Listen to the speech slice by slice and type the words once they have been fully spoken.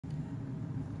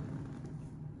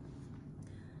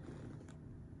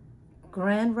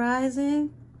Grand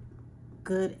Rising,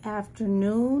 good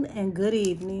afternoon, and good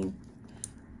evening.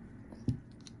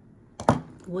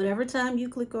 Whatever time you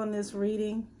click on this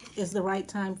reading is the right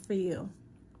time for you.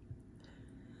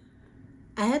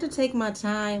 I had to take my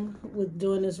time with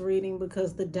doing this reading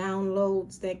because the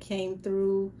downloads that came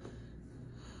through,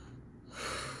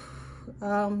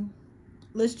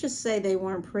 let's just say they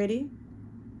weren't pretty.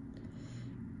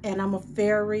 And I'm a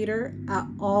fair reader. I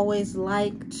always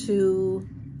like to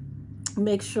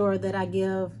make sure that I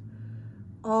give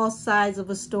all sides of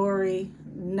a story,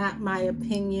 not my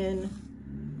opinion,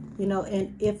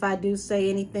 and if I do say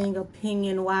anything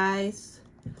opinion-wise,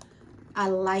 I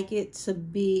like it to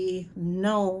be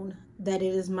known that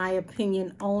it is my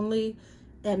opinion only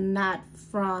and not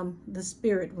from the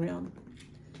spirit realm.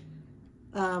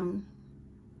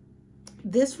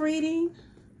 This reading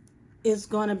is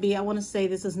going to be, I want to say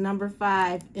this is number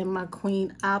 5 in my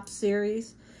Queen Op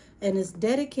series, and it's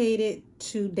dedicated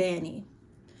to Dani.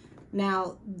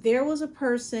 Now, there was a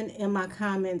person in my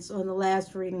comments on the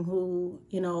last reading who,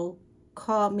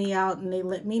 called me out, and they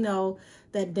let me know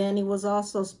that Dani was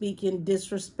also speaking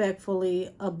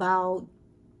disrespectfully about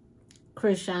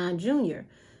Krishan Jr.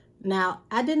 Now,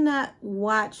 I did not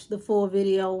watch the full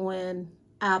video when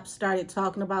I started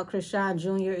talking about Krishan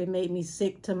Jr. It made me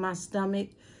sick to my stomach.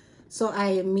 So I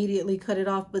immediately cut it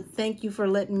off. But thank you for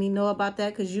letting me know about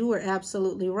that, because you were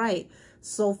absolutely right.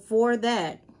 So for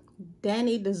that,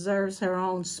 Dani deserves her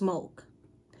own smoke.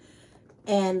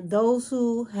 And those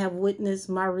who have witnessed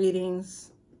my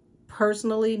readings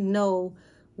personally know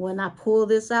when I pull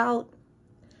this out,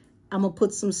 I'm going to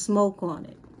put some smoke on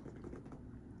it.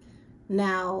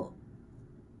 Now,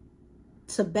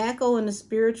 tobacco in the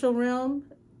spiritual realm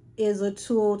is a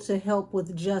tool to help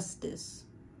with justice.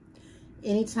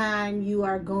 Anytime you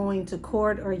are going to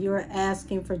court or you're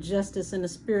asking for justice in the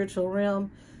spiritual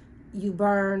realm, you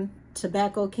burn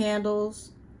tobacco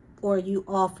candles or you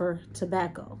offer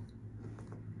tobacco.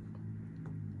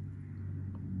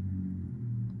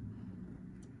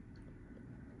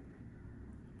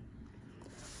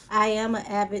 I am an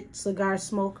avid cigar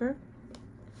smoker,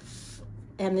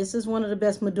 and this is one of the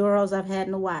best Maduros I've had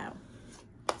in a while.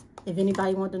 If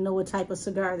anybody wanted to know what type of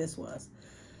cigar this was.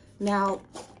 Now,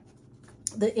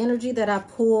 the energy that I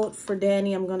pulled for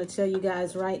Dani, I'm going to tell you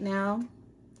guys right now.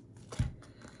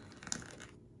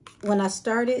 When I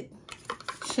started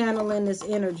channeling this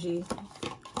energy,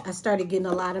 I started getting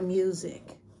a lot of music,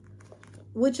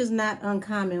 which is not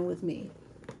uncommon with me.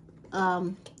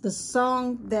 The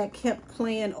song that kept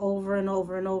playing over and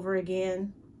over and over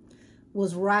again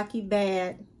was Rocky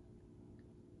Bad,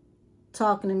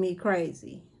 Talking to Me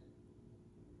Crazy.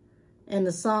 And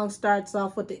the song starts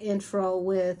off with the intro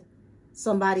with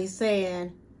somebody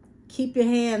saying, "Keep your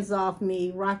hands off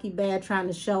me, Rocky Bad trying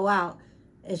to show out."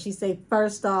 And she say,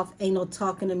 "First off, ain't no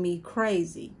talking to me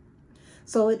crazy."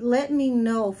 So it let me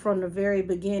know from the very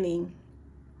beginning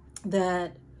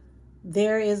that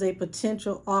there is a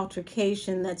potential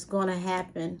altercation that's going to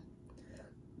happen.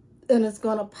 And it's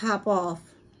going to pop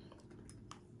off.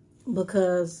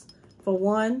 Because, for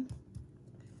one,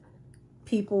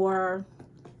 people are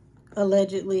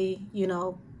allegedly,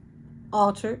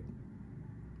 altered.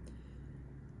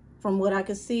 From what I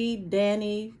could see,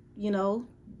 Dani,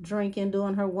 drinking,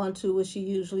 doing her 1-2 as she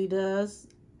usually does.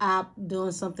 Op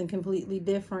doing something completely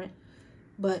different.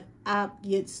 But Op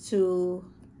gets to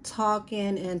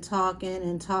talking and talking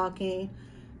and talking,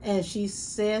 and she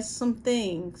says some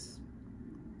things,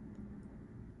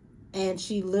 and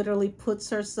she literally puts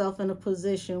herself in a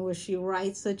position where she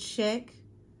writes a check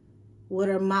with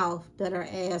her mouth that her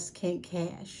ass can't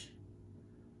cash.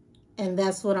 And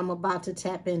that's what I'm about to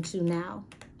tap into now.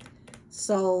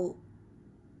 So,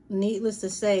 needless to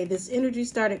say, this energy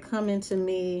started coming to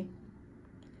me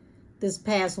this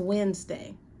past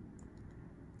Wednesday.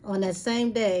 On that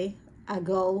same day, I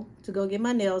go get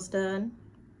my nails done,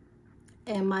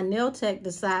 and my nail tech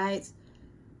decides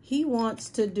he wants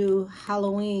to do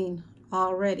Halloween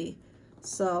already.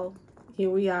 So here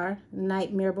we are,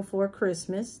 Nightmare Before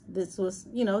Christmas. This was,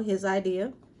 his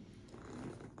idea.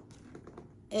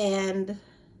 And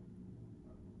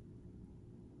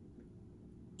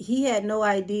he had no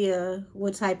idea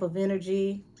what type of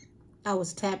energy I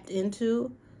was tapped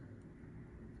into.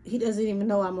 He doesn't even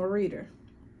know I'm a reader.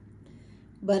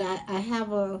 But I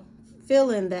have a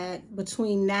feeling that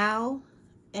between now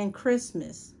and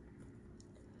Christmas,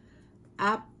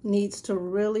 Op needs to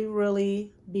really,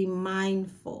 really be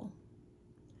mindful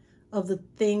of the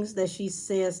things that she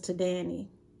says to Dani.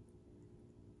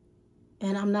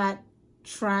 And I'm not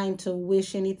trying to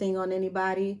wish anything on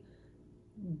anybody,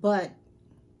 but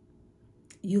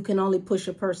you can only push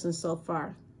a person so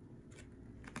far.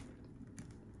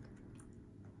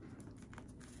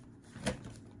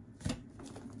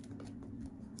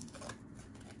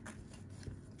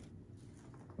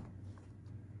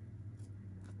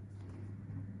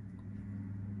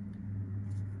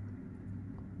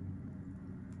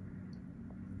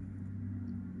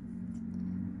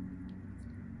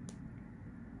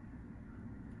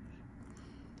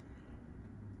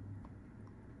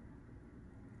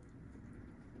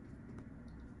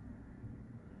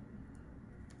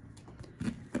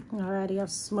 Alrighty, I've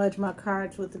smudged my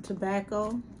cards with the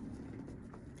tobacco.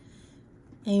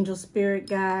 Angel spirit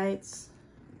guides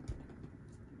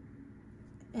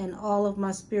and all of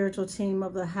my spiritual team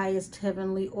of the highest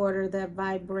heavenly order that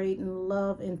vibrate in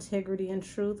love, integrity, and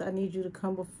truth. I need you to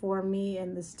come before me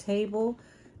and this table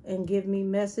and give me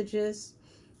messages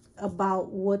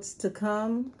about what's to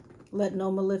come. Let no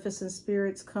maleficent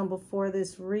spirits come before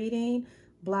this reading.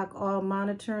 Block all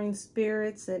monitoring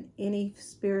spirits and any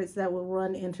spirits that will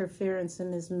run interference in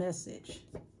this message.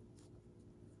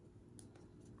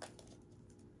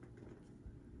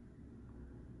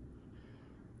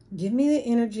 Give me the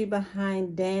energy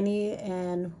behind Dani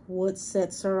and what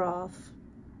sets her off.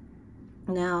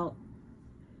 Now,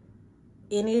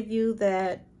 any of you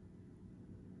that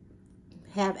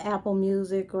have Apple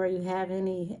Music or you have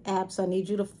any apps, I need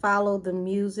you to follow the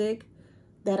music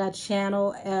that I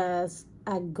channel as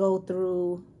I go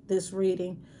through this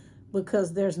reading,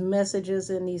 because there's messages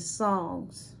in these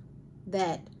songs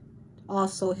that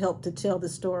also help to tell the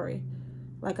story.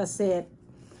 Like I said,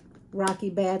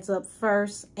 Rocky Bad's up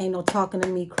first. Ain't no talking to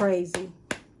me crazy.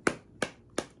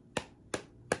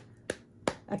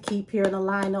 I keep hearing a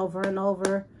line over and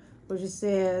over where she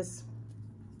says,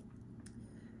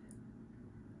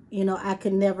 you know, I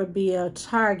could never be a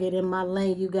target in my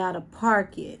lane. You got to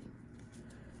park it.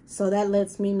 So that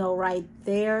lets me know right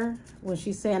there, when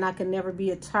she's saying I can never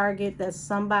be a target, that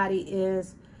somebody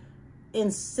is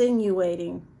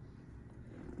insinuating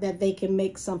that they can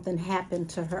make something happen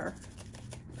to her.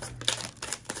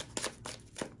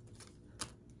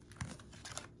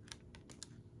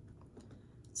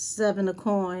 Seven of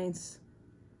Coins.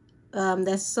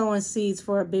 That's sowing seeds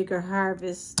for a bigger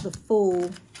harvest. The Fool.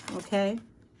 Okay.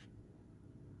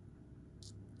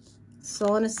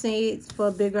 Sowing the seeds for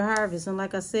a bigger harvest. And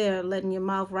like I said, letting your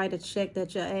mouth write a check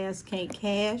that your ass can't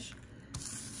cash.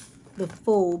 The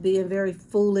Fool. Being very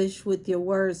foolish with your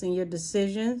words and your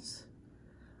decisions.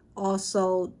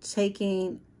 Also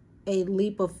taking a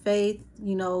leap of faith.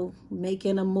 You know,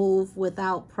 making a move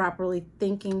without properly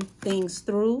thinking things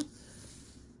through.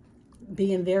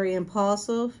 Being very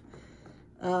impulsive.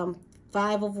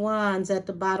 Five of Wands at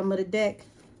the bottom of the deck.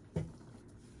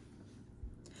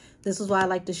 This is why I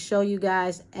like to show you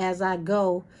guys as I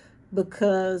go,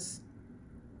 because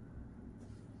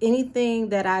anything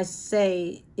that I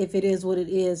say, if it is what it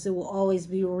is, it will always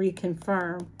be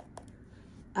reconfirmed.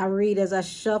 I read as I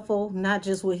shuffle, not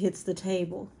just what hits the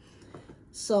table.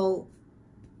 So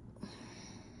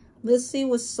let's see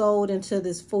what's sold into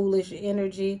this foolish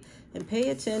energy, and pay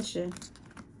attention.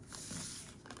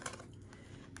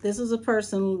 This is a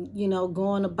person, you know,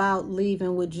 going about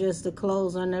leaving with just the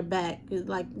clothes on their back. It's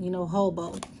like, you know,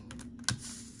 hobo.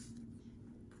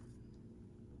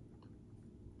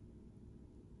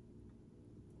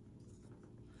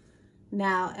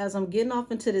 Now, as I'm getting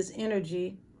off into this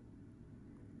energy,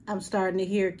 I'm starting to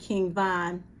hear King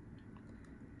Von.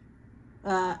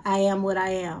 I Am What I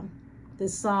Am.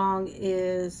 This song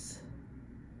is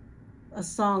a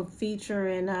song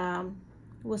featuring,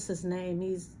 what's his name?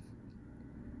 He's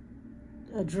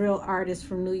a drill artist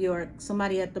from New York.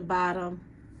 Somebody at the bottom.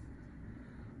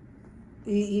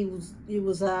 He was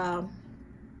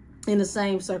in the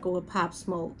same circle with Pop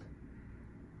Smoke.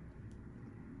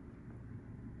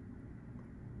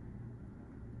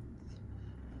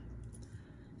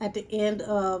 At the end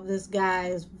of this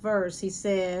guy's verse, he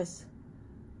says,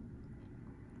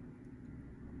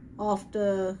 off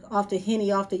the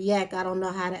Henny, off the yak, I don't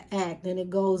know how to act. Then it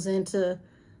goes into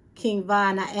King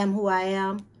Von, I am who I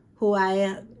am. Who I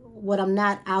am, what I'm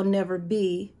not, I'll never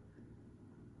be.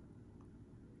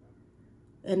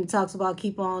 And it talks about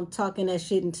keep on talking that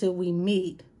shit until we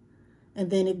meet.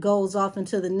 And then it goes off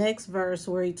into the next verse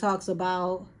where he talks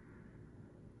about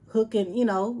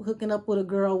hooking up with a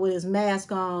girl with his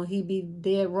mask on. He'd be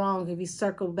dead wrong if he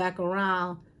circled back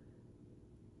around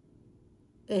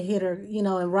and hit her, you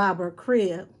know, and rob her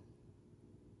crib.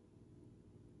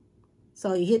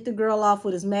 So he hit the girl off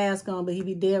with his mask on, but he'd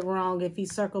be dead wrong if he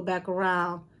circled back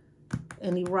around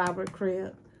and he robbed her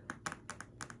crib.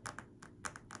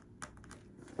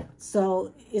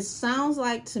 So it sounds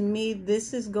like to me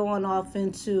this is going off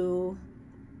into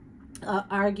an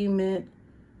argument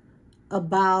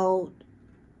about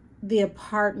the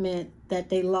apartment that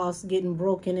they lost getting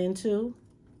broken into.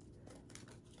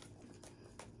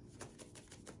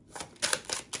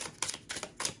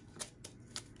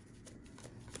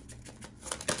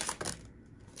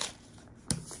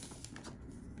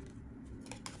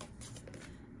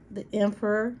 The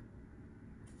Emperor.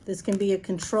 This can be a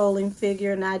controlling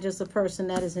figure, not just a person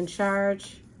that is in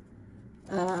charge.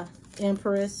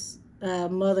 Empress,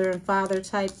 mother and father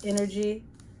type energy.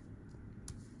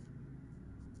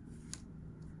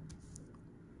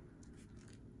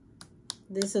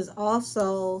 This is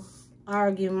also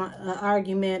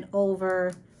argument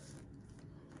over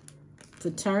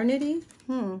fraternity.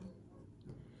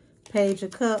 Page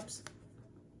of Cups.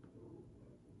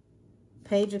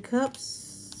 Page of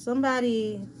Cups.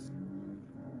 Somebody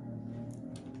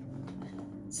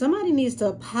needs to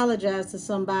apologize to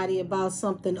somebody about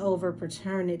something over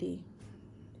paternity.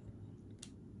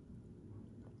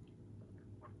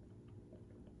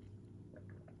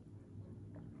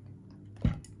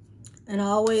 And I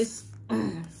always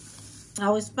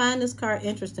find this card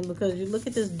interesting because you look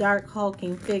at this dark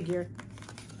hulking figure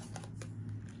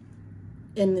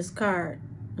in this card,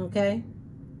 okay?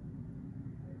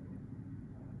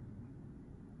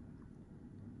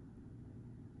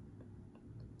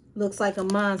 Looks like a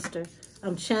monster.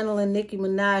 I'm channeling Nicki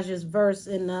Minaj's verse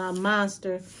in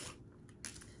Monster.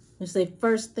 You say,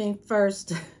 first thing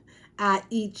first, I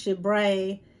eat your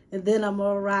brain, and then I'm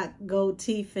gonna rock gold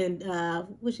teeth and,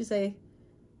 what'd she say?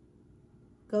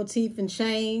 Gold teeth and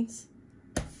chains.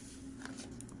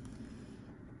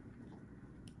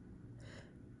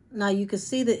 Now you can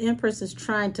see the Empress is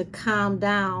trying to calm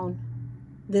down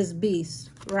this beast,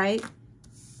 right?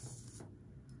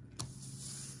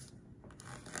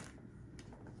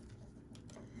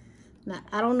 Now,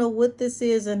 I don't know what this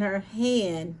is in her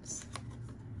hands.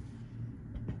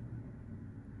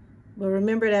 But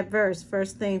remember that verse,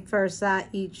 first thing first, I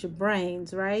eat your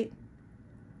brains, right?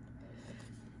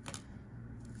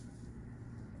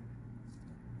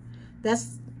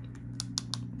 That's,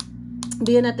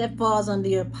 being that falls on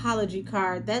the apology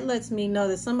card, that lets me know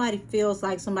that somebody feels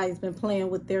like somebody's been playing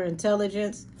with their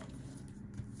intelligence.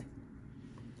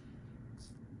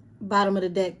 Bottom of the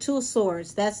deck, Two of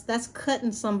Swords. That's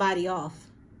cutting somebody off.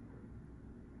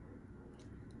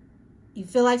 You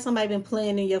feel like somebody been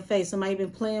playing in your face. Somebody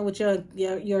been playing with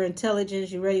your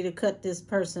intelligence. You're ready to cut this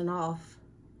person off.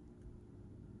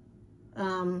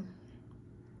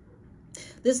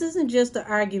 This isn't just an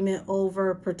argument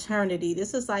over paternity.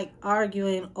 This is like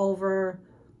arguing over,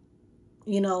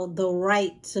 you know, the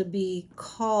right to be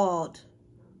called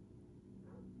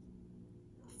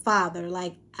father.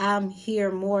 Like, I'm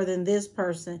here more than this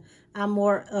person. I'm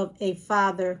more of a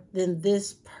father than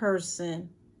this person.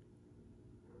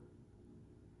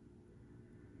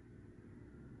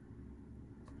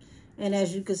 And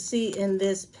as you can see in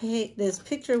this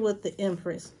picture with the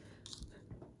Empress,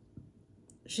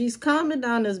 she's calming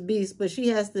down this beast, but she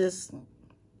has this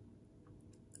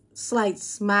slight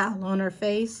smile on her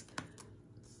face.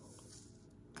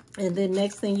 And then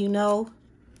next thing you know,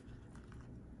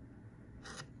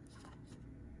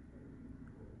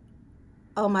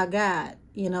 oh my God,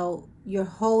 you know, you're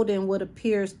holding what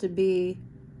appears to be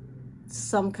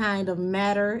some kind of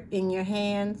matter in your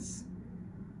hands,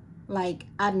 like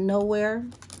out of nowhere.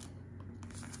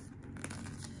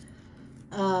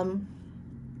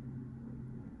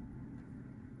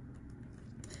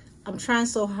 I'm trying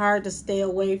so hard to stay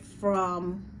away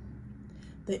from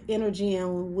the energy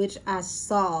in which I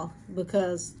saw,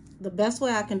 because the best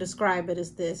way I can describe it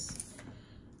is this.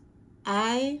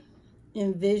 I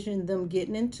envisioned them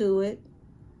getting into it.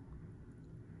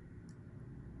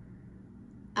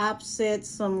 I've said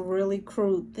some really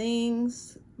crude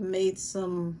things, made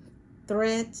some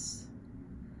threats.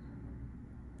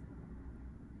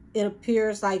 It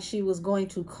appears like she was going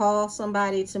to call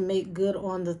somebody to make good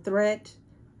on the threat,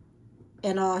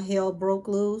 and all hell broke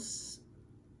loose,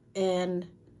 and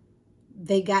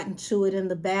they got into it in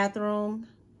the bathroom.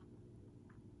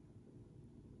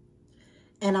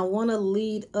 And I want to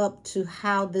lead up to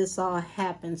how this all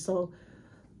happened. So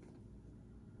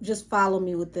just follow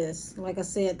me with this. Like I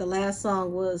said, the last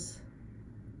song was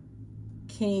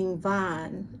King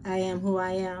Von, I Am Who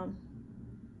I Am.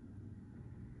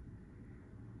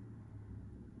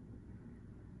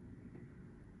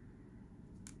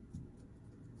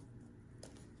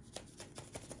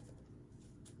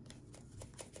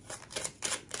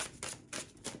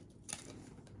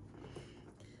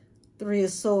 Three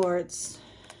of Swords,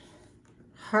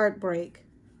 heartbreak.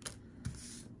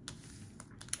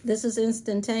 This is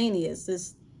instantaneous.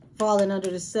 This falling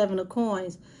under the Seven of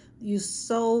Coins. You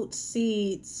sowed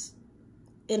seeds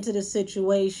into the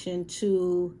situation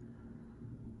to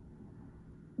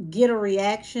get a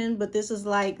reaction, but this is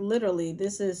like literally,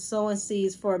 this is sowing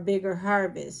seeds for a bigger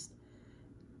harvest.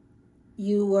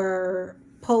 You were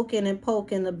poking and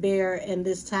poking the bear, and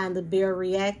this time the bear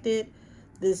reacted.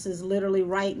 This is literally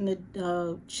writing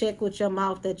a check with your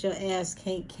mouth that your ass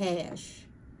can't cash.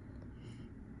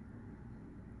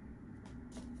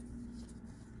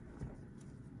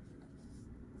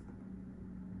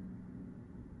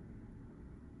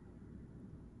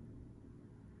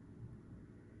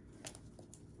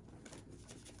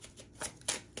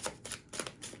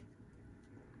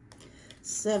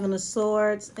 Seven of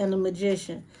Swords, and the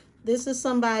Magician. This is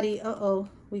somebody,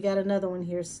 we got another one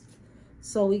here.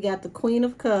 So we got the Queen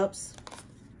of Cups,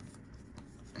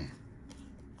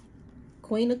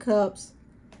 Queen of Cups,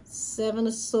 Seven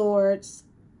of Swords,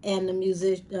 and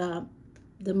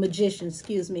the Magician,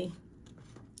 excuse me.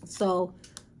 So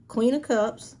Queen of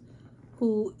Cups,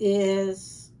 who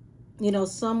is, you know,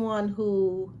 someone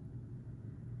who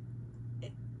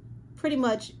pretty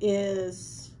much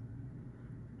is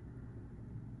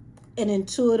an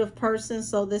intuitive person.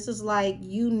 So this is like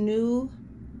you knew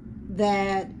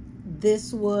that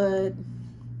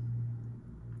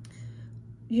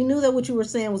you knew that what you were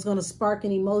saying was going to spark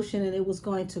an emotion and it was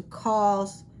going to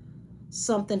cause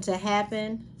something to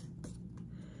happen,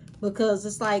 because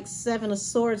it's like Seven of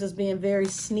Swords is being very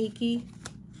sneaky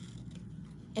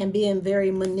and being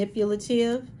very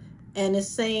manipulative, and it's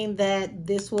saying that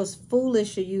this was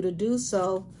foolish of you to do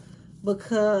so,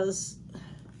 because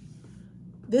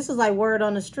this is like word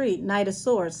on the street. Knight of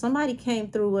Swords. Somebody came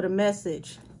through with a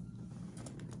message.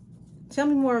 Tell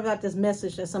me more about this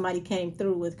message that somebody came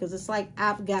through with, because it's like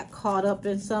I got caught up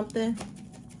in something.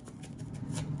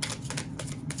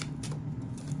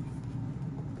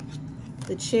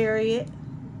 The Chariot.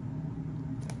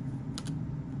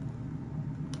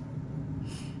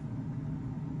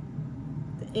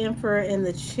 The Emperor and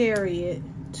the Chariot.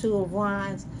 Two of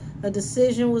Wands. A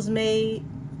decision was made.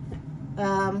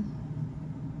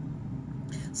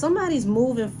 Somebody's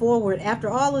moving forward. After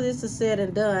all of this is said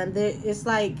and done, it's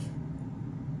like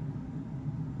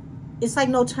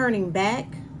no turning back.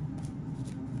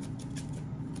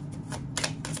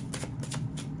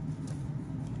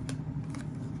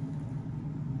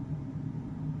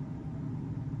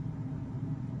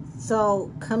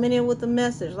 So coming in with a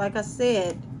message, like I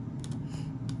said,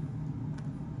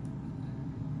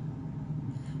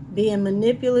 being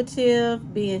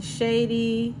manipulative, being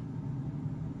shady,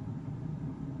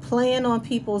 playing on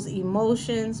people's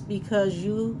emotions because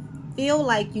you feel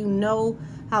like you know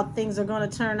how things are going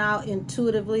to turn out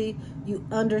intuitively. You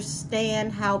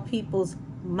understand how people's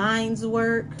minds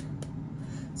work.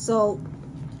 So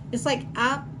it's like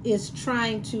Op is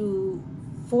trying to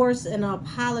force an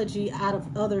apology out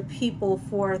of other people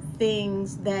for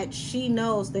things that she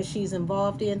knows that she's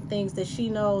involved in, things that she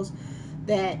knows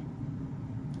that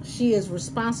she is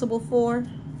responsible for.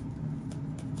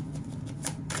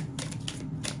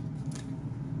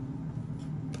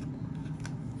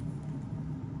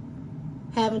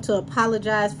 Having to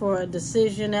apologize for a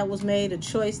decision that was made, a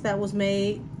choice that was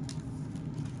made.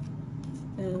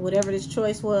 And whatever this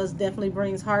choice was definitely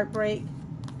brings heartbreak.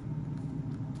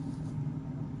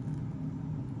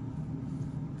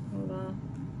 Hold on.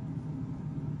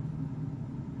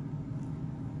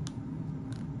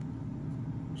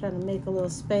 Trying to make a little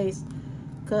space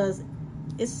because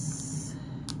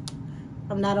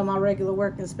I'm not on my regular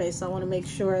working space, so I want to make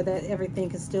sure that everything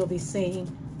can still be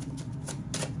seen.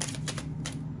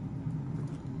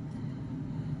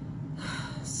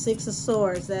 Six of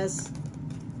Swords, that's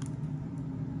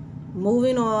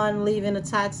moving on, leaving a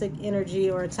toxic energy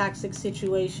or a toxic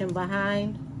situation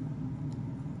behind.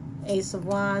 Ace of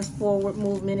Wands, forward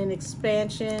movement and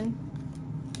expansion.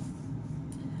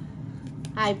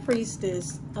 High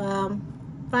Priestess,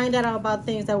 find out about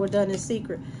things that were done in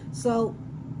secret. So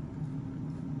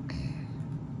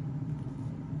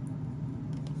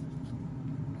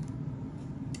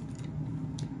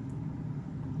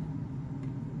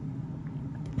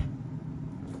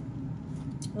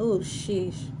oh,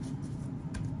 sheesh.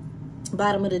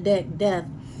 Bottom of the deck, Death.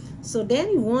 So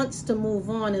Dani wants to move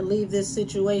on and leave this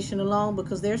situation alone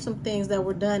because there's some things that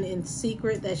were done in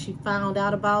secret that she found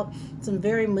out about. Some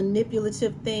very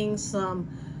manipulative things, some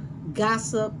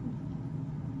gossip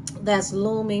that's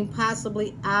looming,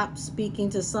 possibly Op speaking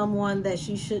to someone that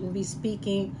she shouldn't be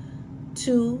speaking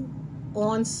to,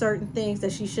 on certain things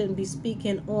that she shouldn't be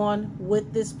speaking on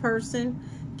with this person,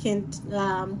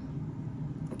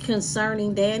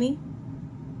 concerning Dani.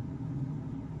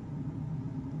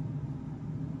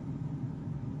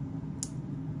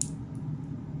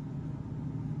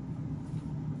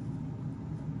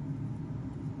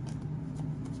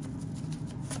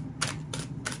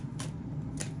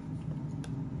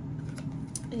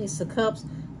 Ace of Cups,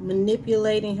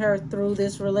 manipulating her through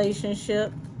this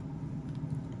relationship.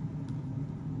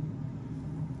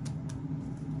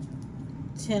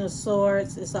 Ten of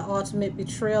Swords, it's an ultimate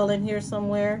betrayal in here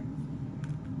somewhere,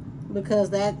 because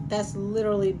that's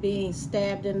literally being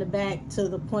stabbed in the back to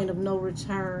the point of no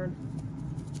return.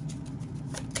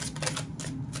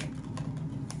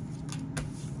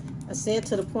 I said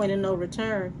to the point of no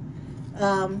return.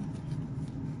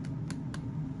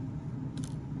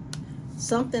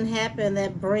 something happened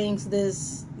that brings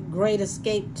this great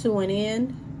escape to an end.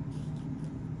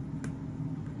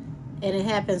 And it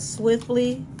happens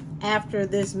swiftly after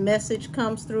this message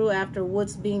comes through, after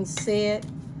what's being said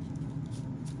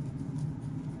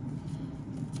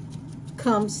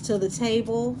comes to the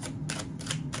table.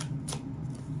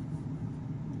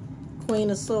 Queen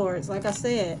of Swords. Like I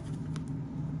said,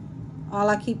 all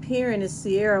I keep hearing is,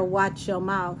 Sierra, watch your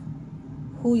mouth.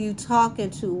 Who you talking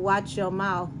to, watch your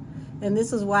mouth. And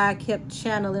this is why I kept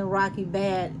channeling Rocky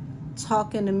Bad,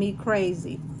 talking to me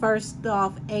crazy. First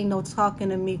off, ain't no talking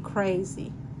to me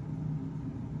crazy.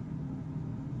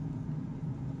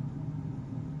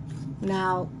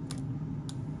 Now,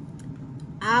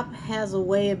 Op has a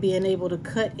way of being able to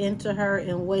cut into her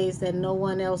in ways that no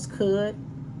one else could.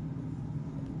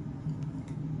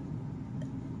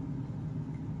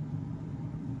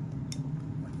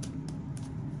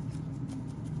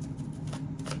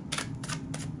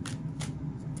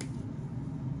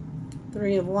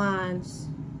 Three of Wands.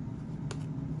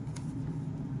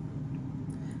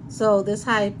 So this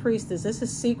High Priestess, this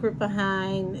is secret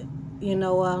behind, you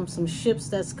know, some ships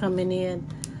that's coming in.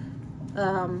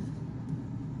 And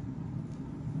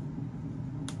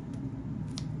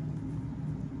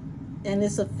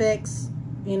this affects,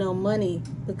 you know, money,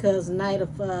 because Knight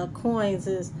of Coins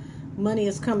is money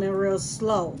is coming real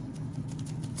slow.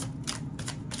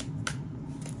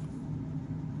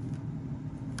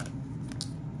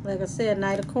 Like I said,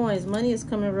 Knight of Coins, money is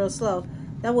coming real slow.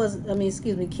 That was, I mean,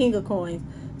 excuse me, King of Coins.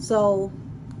 So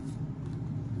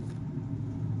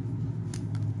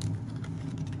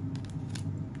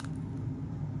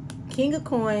King of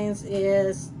Coins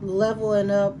is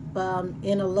leveling up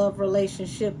in a love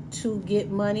relationship to get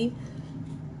money.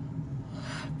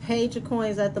 Page of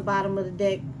Coins at the bottom of the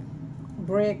deck,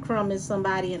 breadcrumb is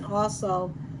somebody, and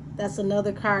also that's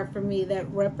another card for me that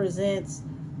represents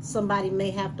somebody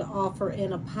may have to offer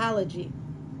an apology.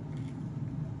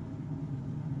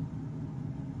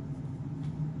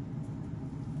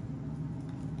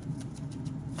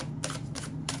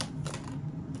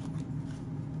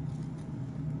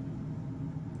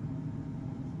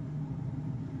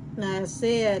 Now I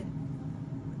said,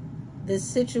 this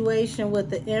situation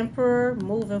with the Emperor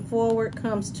moving forward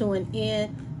comes to an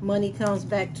end. Money comes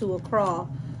back to a crawl.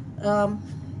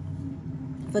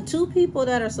 For two people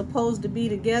that are supposed to be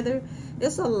together,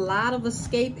 it's a lot of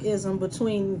escapism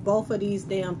between both of these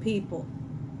damn people.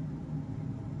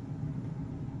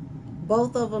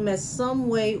 Both of them, in some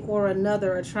way or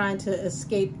another, are trying to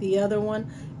escape the other one.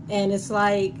 And it's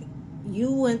like,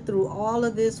 you went through all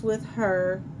of this with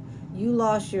her. You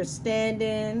lost your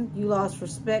standing. You lost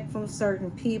respect from certain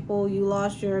people. You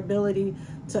lost your ability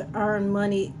to earn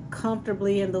money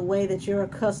comfortably in the way that you're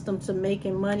accustomed to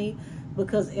making money,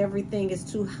 because everything is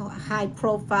too high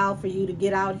profile for you to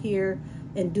get out here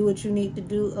and do what you need to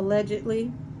do, allegedly.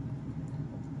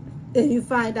 And you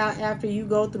find out after you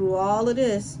go through all of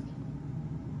this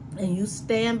and you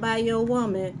stand by your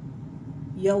woman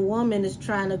is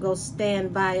trying to go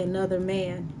stand by another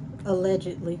man,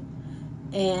 allegedly.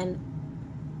 And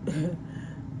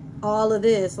all of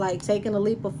this, like taking a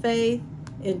leap of faith,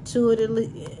 intuitively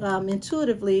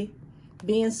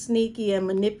being sneaky and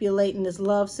manipulating this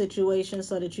love situation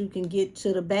so that you can get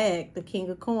to the bag, the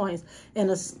King of Coins, an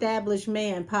established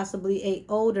man, possibly an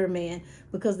older man,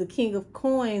 because the King of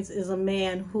Coins is a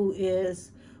man who is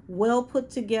well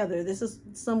put together. This is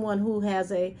someone who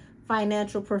has a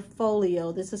financial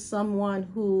portfolio. This is someone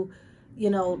who,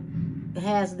 you know,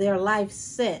 has their life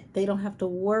set. They don't have to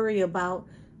worry about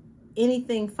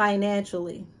anything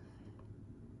financially.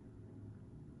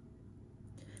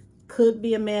 Could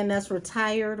be a man that's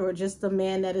retired or just a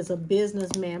man that is a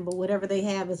businessman, but whatever they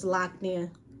have is locked in.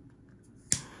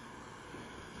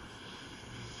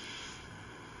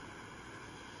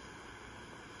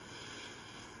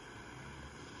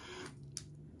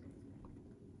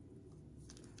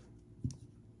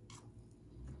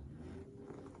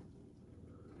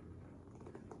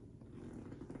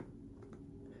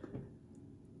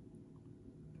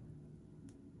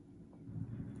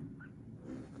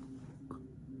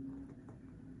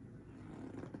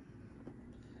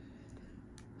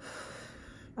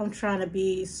 I'm trying to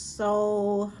be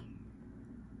so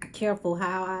careful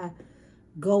how I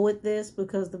go with this,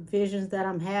 because the visions that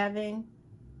I'm having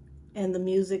and the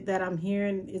music that I'm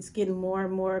hearing, it's getting more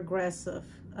and more aggressive.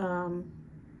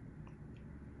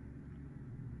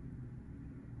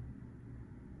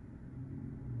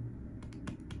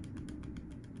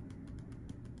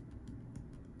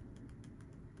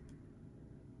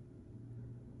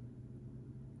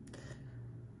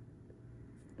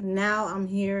 Now I'm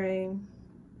hearing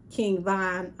King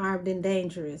Von, armed and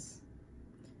dangerous.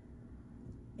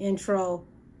 intro,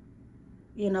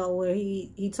 you know, where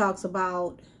he talks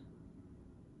about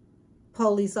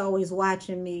police always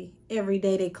watching me. Every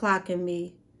day they clocking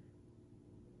me.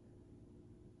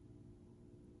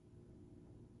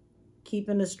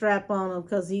 Keeping the strap on him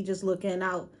because he just looking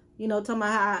out. You know, talking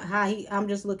about I'm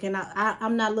just looking out.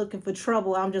 I'm not looking for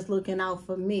trouble. I'm just looking out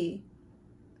for me.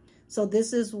 So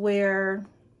this is where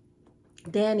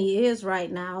Dani is right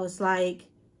now. It's like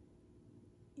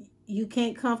you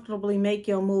can't comfortably make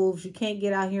your moves. You can't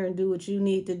get out here and do what you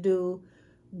need to do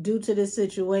due to this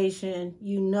situation.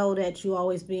 You know that you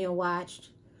always being watched.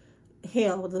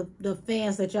 Hell, the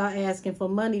fans that y'all asking for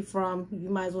money from, you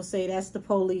might as well say that's the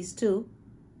police too.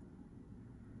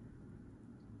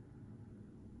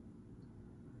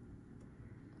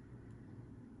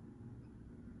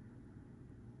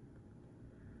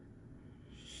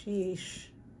 Sheesh.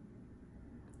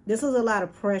 This is a lot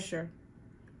of pressure.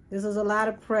 This is a lot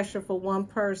of pressure for one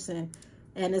person.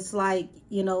 And it's like,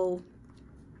 you know,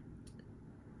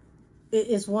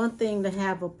 it's one thing to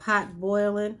have a pot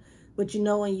boiling, but you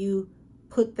know when you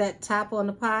put that top on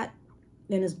the pot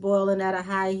and it's boiling at a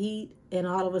high heat and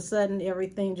all of a sudden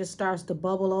everything just starts to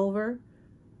bubble over?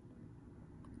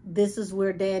 This is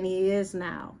where Dani is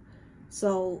now.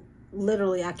 So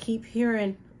literally I keep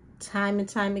hearing time and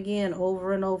time again,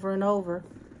 over and over and over,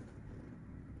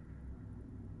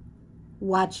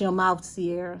 watch your mouth,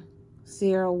 Sierra.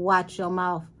 Sierra, watch your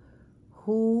mouth.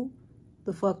 Who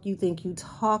the fuck you think you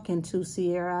talking to,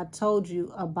 Sierra? I told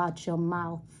you about your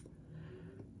mouth.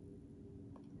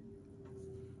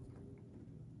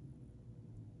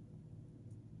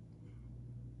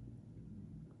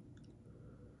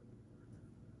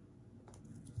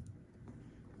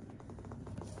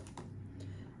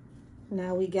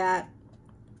 Now we got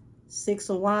 6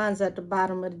 of Wands at the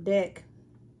bottom of the deck.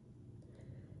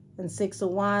 And 6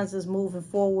 of Wands is moving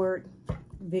forward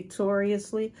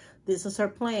victoriously. This is her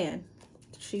plan.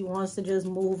 She wants to just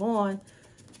move on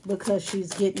because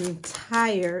she's getting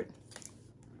tired.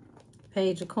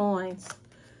 Page of Coins.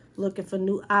 Looking for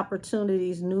new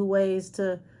opportunities, new ways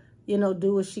to, you know,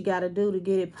 do what she got to do to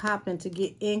get it popping, to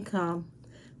get income.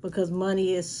 Because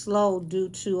money is slow due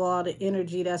to all the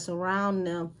energy that's around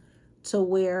them, to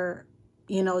where,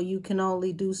 you know, you can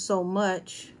only do so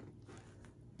much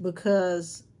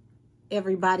because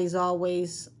everybody's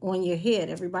always on your head.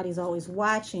 Everybody's always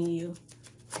watching you.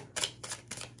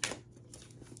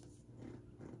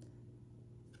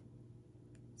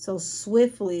 So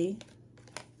swiftly,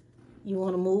 you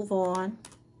want to move on.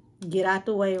 Get out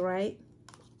the way, right?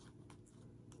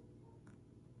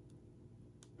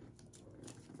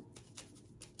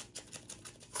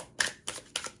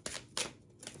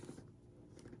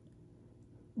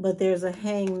 But there's a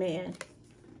hangman.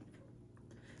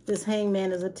 This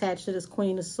hangman is attached to this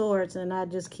Queen of Swords, and I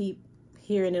just keep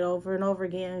hearing it over and over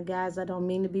again. Guys, I don't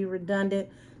mean to be redundant,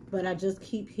 but I just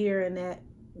keep hearing that.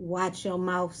 Watch your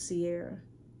mouth, Sierra.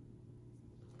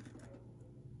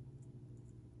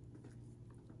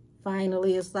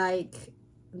 Finally, it's like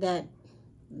that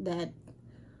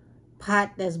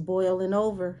pot that's boiling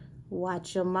over.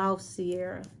 Watch your mouth,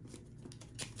 Sierra.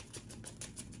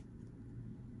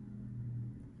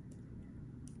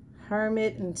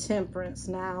 Hermit and Temperance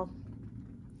now.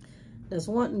 That's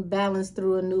wanting balance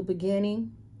through a new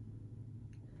beginning.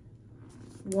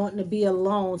 Wanting to be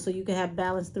alone so you can have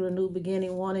balance through a new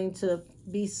beginning. Wanting to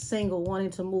be single.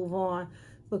 Wanting to move on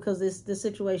because this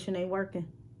situation ain't working.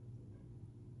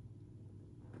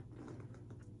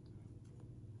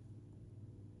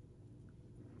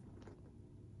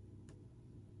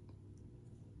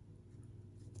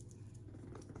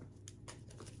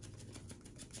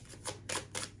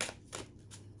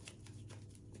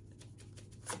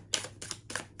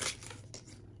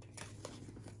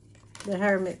 The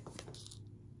Hermit.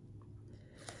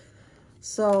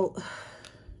 So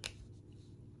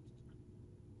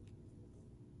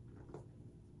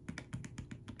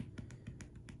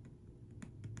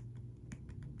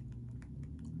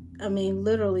I mean,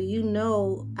 literally, you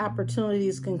know,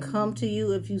 opportunities can come to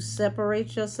you if you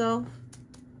separate yourself.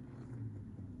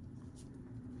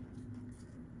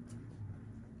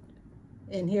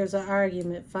 And here's an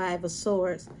argument, 5 of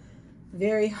Swords.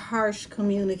 Very harsh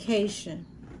communication.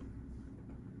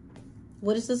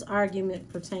 What is this argument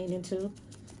pertaining to?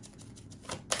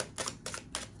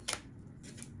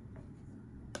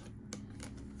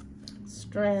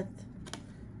 Strength.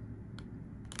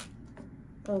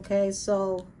 Okay,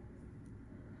 so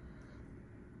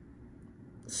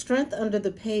strength under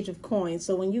the Page of Coins.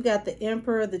 So when you got the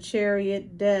Emperor, the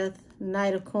Chariot, Death,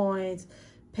 Knight of Coins,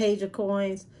 Page of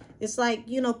Coins, it's like,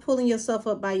 you know, pulling yourself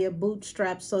up by your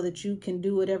bootstraps so that you can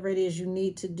do whatever it is you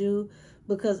need to do.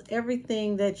 because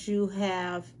everything that you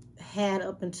have had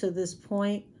up until this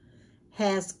point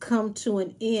has come to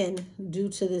an end due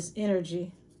to this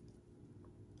energy.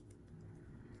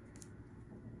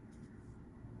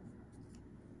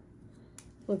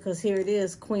 Because here it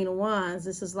is, Queen of Wands.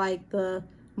 This is like the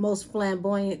most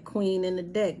flamboyant queen in the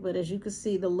deck. But as you can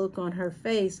see, the look on her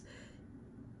face,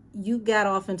 you got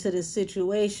off into this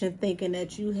situation thinking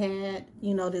that you had,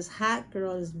 you know, this hot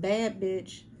girl, this bad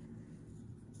bitch,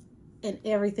 and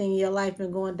everything in your life been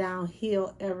going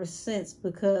downhill ever since,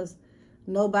 because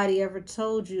nobody ever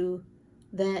told you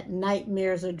that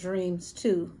nightmares are dreams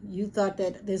too. You thought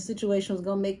that this situation was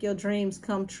going to make your dreams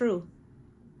come true.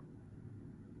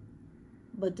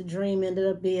 But the dream ended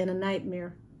up being a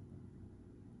nightmare.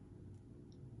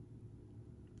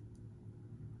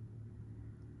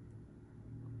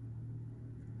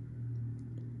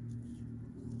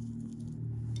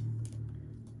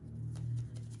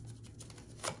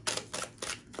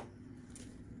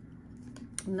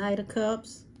 Knight of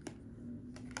Cups,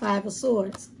 Five of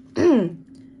Swords. Oh,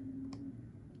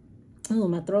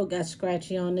 my throat got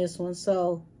scratchy on this one.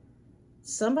 So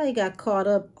somebody got caught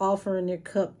up offering their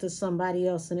cup to somebody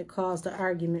else and it caused an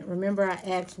argument. Remember, I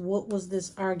asked, what was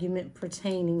this argument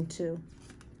pertaining to?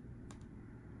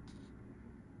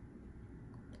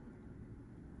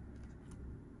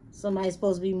 Somebody's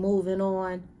supposed to be moving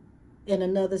on in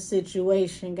another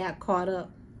situation, got caught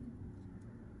up.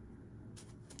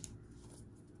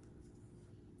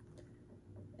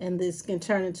 And this can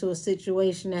turn into a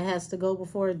situation that has to go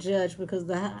before a judge, because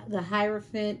the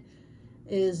Hierophant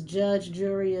is judge,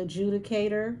 jury,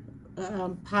 adjudicator,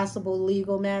 possible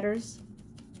legal matters.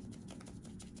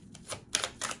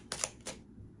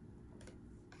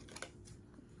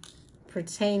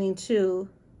 Pertaining to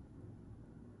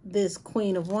this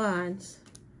Queen of Wands,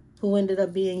 who ended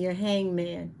up being your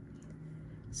hangman.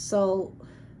 So,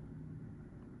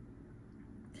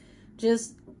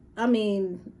 just, I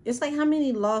mean, it's like, how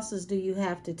many losses do you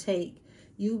have to take?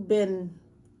 You've been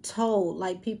told,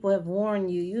 like, people have warned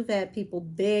you. You've had people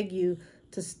beg you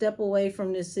to step away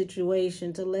from this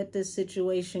situation, to let this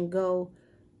situation go,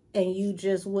 and you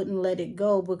just wouldn't let it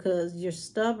go because you're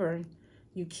stubborn.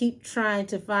 You keep trying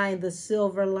to find the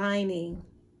silver lining.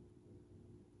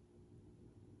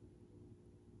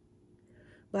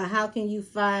 But how can you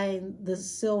find the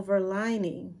silver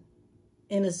lining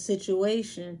in a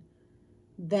situation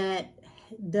that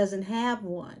doesn't have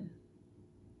one?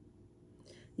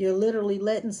 You're literally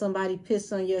letting somebody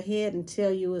piss on your head and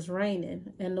tell you it's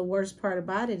raining. And the worst part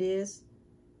about it is,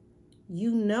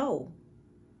 you know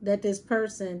that this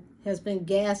person has been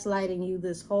gaslighting you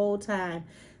this whole time.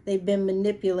 They've been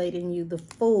manipulating you. The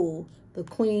Fool, the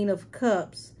Queen of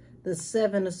Cups, the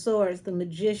Seven of Swords, the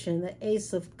Magician, the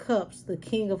Ace of Cups, the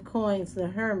King of Coins, the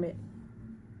Hermit.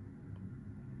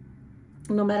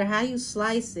 No matter how you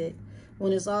slice it,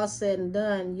 when it's all said and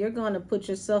done, you're going to put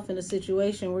yourself in a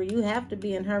situation where you have to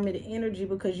be in hermit energy,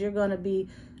 because you're going to be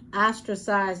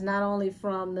ostracized not only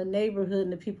from the neighborhood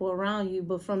and the people around you,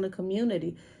 but from the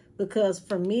community. Because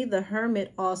for me, the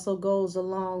Hermit also goes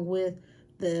along with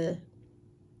the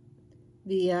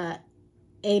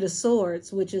Eight of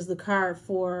Swords, which is the card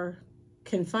for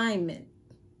confinement,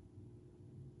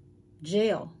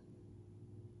 jail,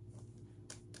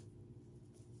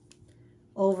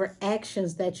 over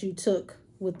actions that you took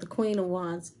with the Queen of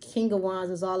Wands. King of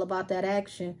Wands is all about that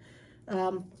action.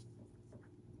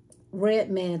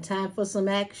 Red Man, time for some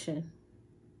action.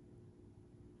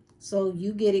 So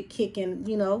you get it kicking,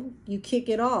 you know, you kick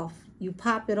it off, you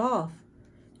pop it off.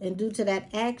 And due to that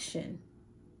action,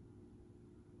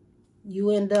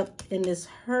 you end up in this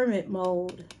hermit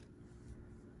mode,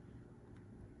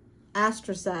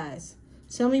 ostracized.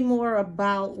 Tell me more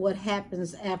about what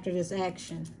happens after this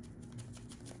action.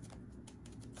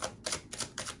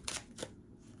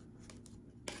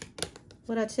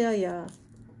 What'd I tell y'all?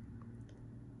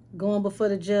 Going before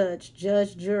the judge,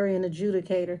 jury, and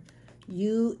adjudicator.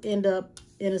 You end up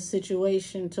in a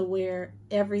situation to where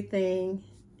everything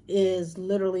is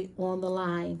literally on the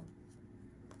line.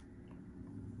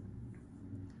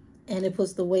 And it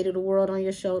puts the weight of the world on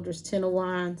your shoulders. Ten of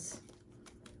Wands.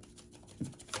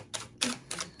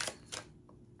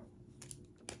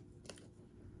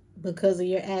 Because of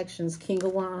your actions. King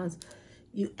of Wands.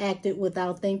 You acted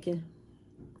without thinking.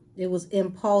 It was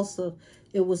impulsive.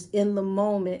 It was in the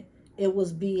moment. It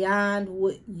was beyond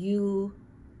what you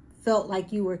felt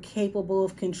like you were capable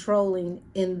of controlling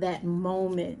in that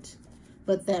moment.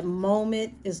 But that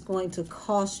moment is going to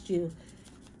cost you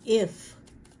if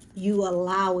you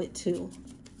allow it to.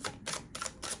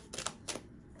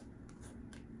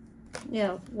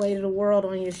 Yeah, weight of the world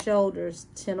on your shoulders.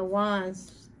 Ten of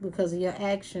Wands, because of your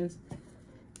actions.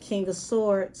 King of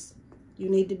Swords. You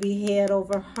need to be head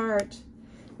over heart.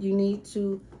 You need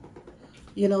to,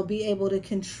 you know, be able to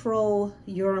control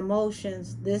your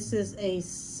emotions. This is a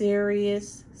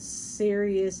serious,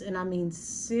 and I mean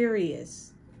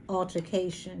serious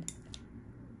altercation.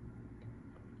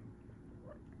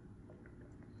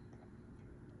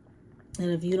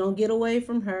 And if you don't get away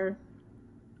from her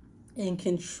and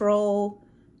control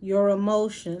your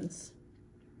emotions,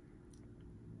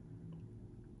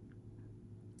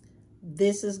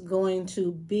 this is going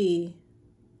to be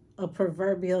a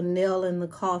proverbial nail in the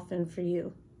coffin for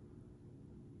you.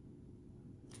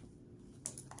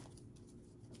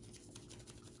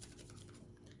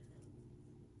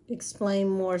 Explain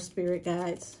more, spirit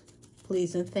guides,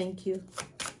 please and thank you.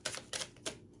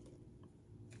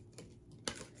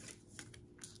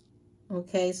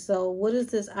 Okay, so what is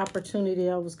this opportunity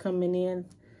that was coming in?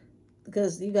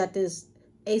 Because you got this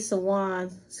Ace of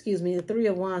Wands, excuse me, the Three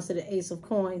of Wands to the Ace of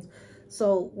Coins.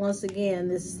 So once again,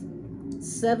 this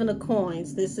Seven of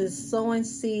Coins, this is sowing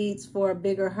seeds for a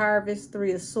bigger harvest.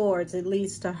 Three of Swords, it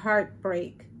leads to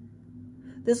heartbreak.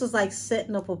 This was like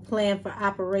setting up a plan for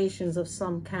operations of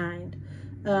some kind.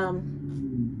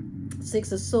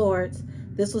 Six of Swords,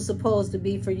 this was supposed to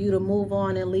be for you to move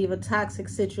on and leave a toxic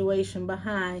situation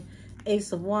behind.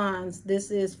 Ace of Wands,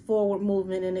 this is forward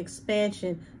movement and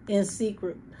expansion in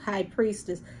secret. High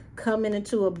Priestess, coming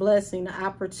into a blessing, an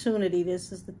opportunity.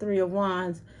 This is the Three of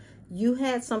Wands. You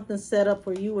had something set up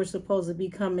where you were supposed to be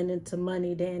coming into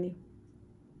money, Dani.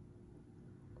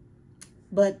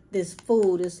 But this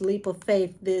fool, this leap of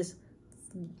faith, this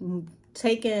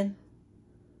taking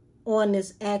on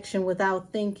this action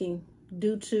without thinking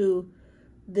due to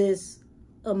this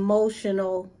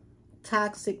emotional,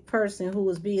 toxic person who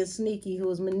was being sneaky, who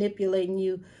was manipulating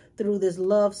you through this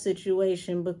love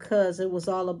situation because it was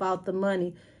all about the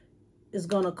money, is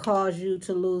going to cause you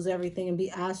to lose everything and be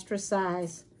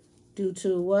ostracized due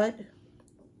to what?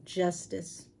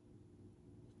 Justice.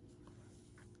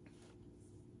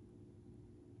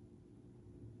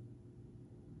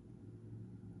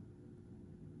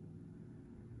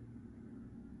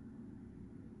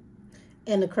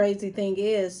 And the crazy thing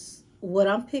is, what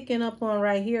I'm picking up on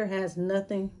right here has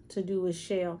nothing to do with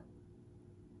Shell.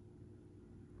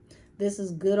 This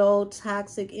is good old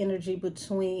toxic energy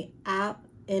between Op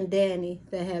and Dani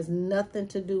that has nothing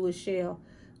to do with Shell.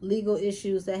 Legal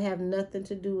issues that have nothing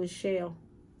to do with Shell.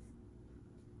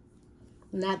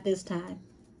 Not this time.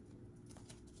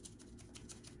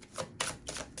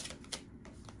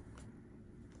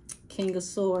 King of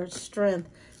Swords, strength.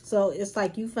 So it's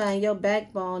like you find your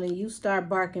backbone and you start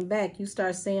barking back. You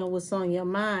start saying what's on your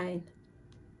mind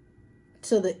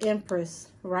to the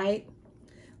Empress, right?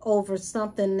 Over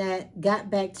something that got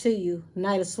back to you,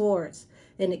 Knight of Swords.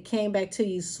 And it came back to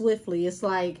you swiftly. It's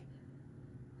like,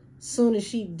 soon as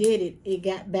she did it, it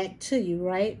got back to you,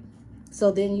 right?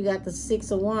 So then you got the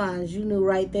Six of Wands. You knew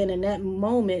right then in that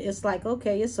moment, it's like,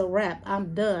 okay, it's a wrap.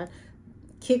 I'm done.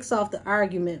 Kicks off the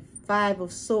argument. Five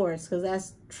of Swords, because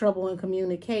that's trouble in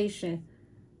communication.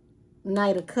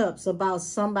 Knight of Cups, about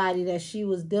somebody that she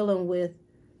was dealing with,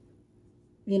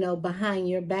 you know, behind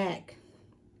your back.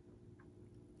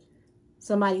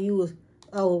 Somebody you was,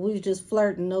 oh, we was just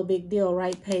flirting, no big deal,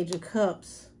 right? Page of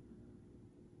Cups.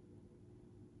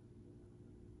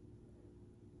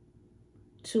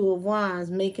 Two of Wands,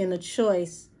 making a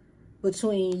choice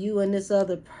between you and this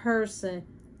other person.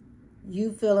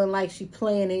 You feeling like she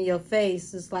playing in your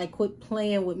face. It's like, quit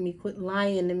playing with me. Quit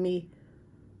lying to me.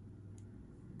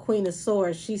 Queen of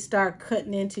Swords. She start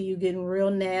cutting into you, getting real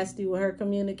nasty with her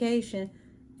communication.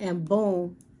 And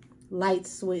boom, light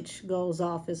switch goes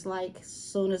off. It's like, as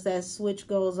soon as that switch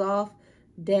goes off,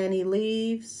 Dani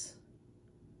leaves.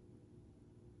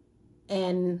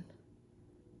 And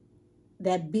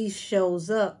that beast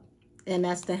shows up. And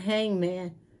that's the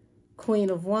Hangman. Queen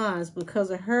of Wands.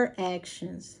 Because of her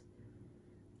actions,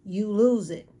 you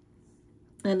lose it.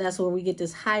 And that's where we get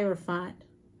this Hierophant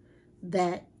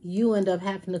that you end up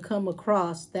having to come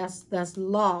across. That's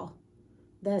law.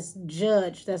 That's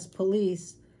judge. That's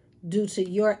police due to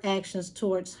your actions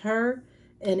towards her.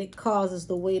 And it causes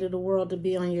the weight of the world to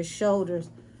be on your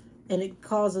shoulders. And it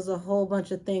causes a whole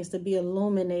bunch of things to be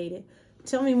illuminated.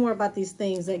 Tell me more about these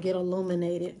things that get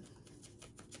illuminated.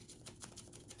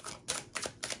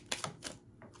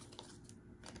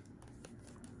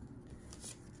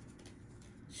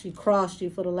 She crossed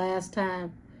you for the last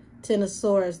time. Ten of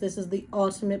Swords. This is the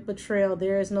ultimate betrayal.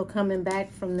 There is no coming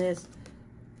back from this.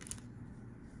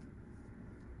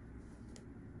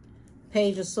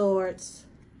 Page of Swords.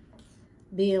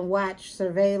 Being watched.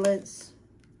 Surveillance.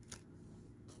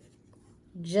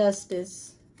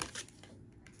 Justice.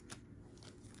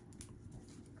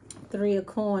 Three of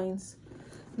Coins.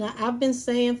 Now, I've been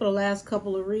saying for the last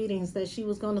couple of readings that she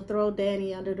was going to throw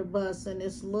Dani under the bus, and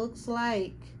this looks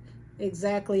like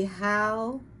exactly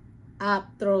how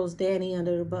Op throws Dani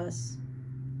under the bus.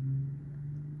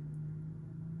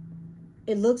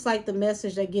 It looks like the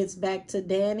message that gets back to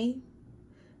Dani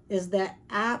is that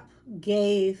Op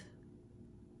gave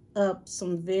up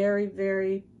some very,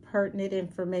 very pertinent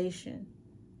information.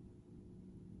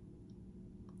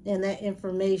 And that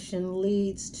information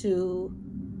leads to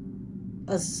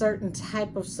a certain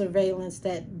type of surveillance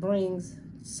that brings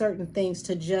certain things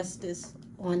to justice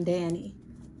on Dani.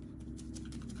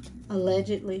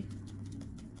 Allegedly.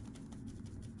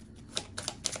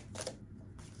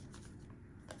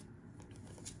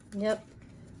 Yep.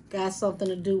 Got something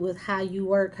to do with how you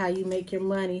work, how you make your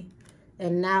money.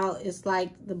 And now it's like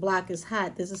the block is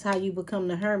hot. This is how you become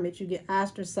the hermit. You get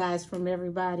ostracized from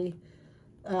everybody.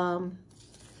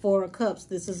 Four of Cups.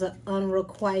 This is an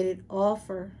unrequited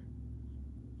offer.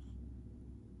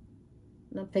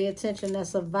 Now pay attention.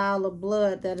 That's a vial of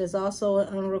blood. That is also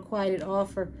an unrequited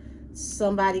offer.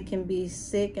 Somebody can be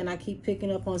sick, and I keep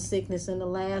picking up on sickness in the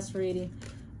last reading.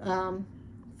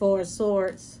 Four of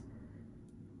Swords.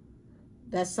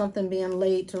 That's something being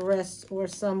laid to rest, or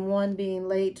someone being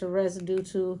laid to rest due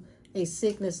to a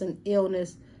sickness and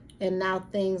illness. And now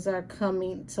things are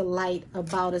coming to light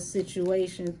about a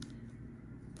situation,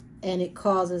 and it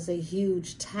causes a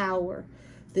huge tower.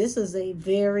 This is a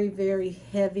very, very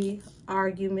heavy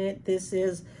argument. This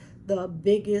is the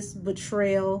biggest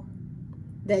betrayal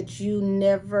that you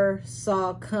never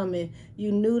saw coming.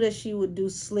 You knew that she would do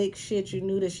slick shit. You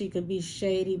knew that she could be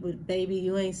shady, but baby,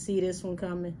 you ain't see this one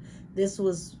coming. This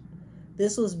was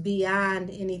beyond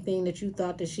anything that you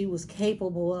thought that she was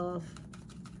capable of.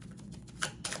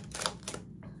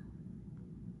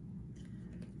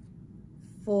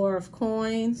 Four of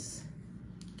Coins,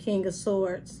 King of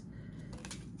Swords.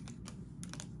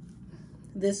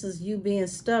 This is you being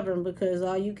stubborn because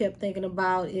all you kept thinking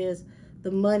about is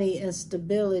the money and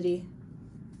stability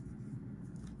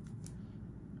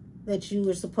that you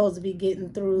were supposed to be getting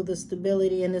through the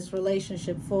stability in this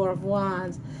relationship. Four of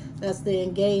Wands. That's the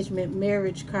engagement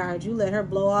marriage card. You let her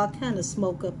blow all kind of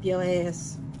smoke up your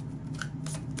ass.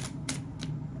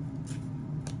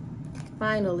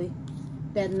 Finally,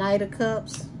 that Knight of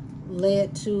Cups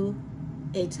led to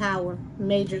a tower,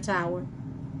 major tower.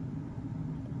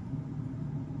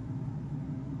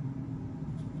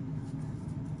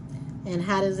 And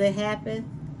how does it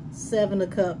happen? Seven of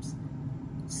Cups.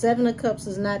 Seven of Cups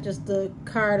is not just the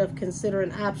card of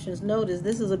considering options. Notice,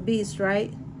 this is a beast,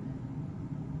 right?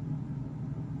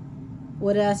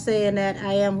 What did I say in that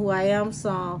I Am Who I Am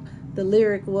song? The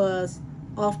lyric was,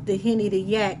 off the Henny the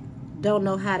yak, don't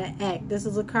know how to act. This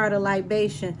is a card of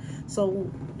libation.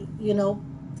 So, you know,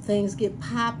 things get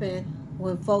popping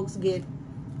when folks get,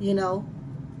 you know,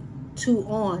 too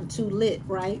on, too lit,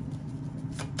 right?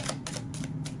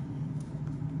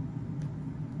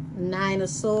 Nine of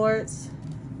Swords.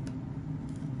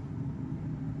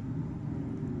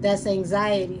 That's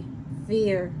anxiety,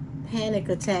 fear, panic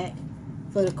attack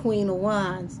for the Queen of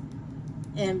Wands.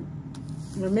 And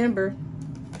remember,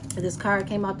 this card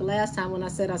came out the last time when I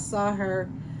said I saw her,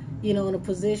 you know, in a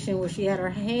position where she had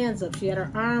her hands up, she had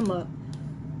her arm up.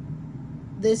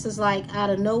 This is like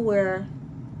out of nowhere,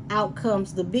 out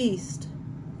comes the beast.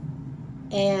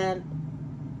 And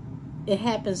it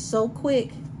happens so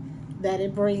quick that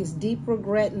it brings deep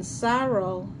regret and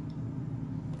sorrow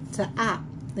to Op.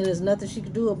 And there's nothing she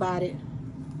could do about it.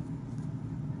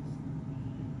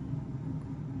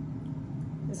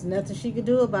 There's nothing she could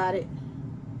do about it.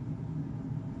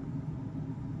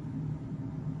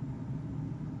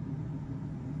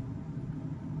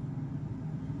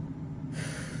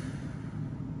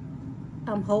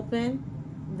 I'm hoping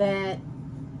that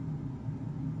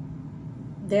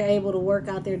they're able to work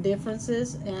out their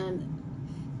differences. And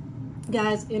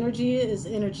guys, energy is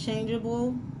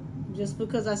interchangeable. Just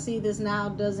because I see this now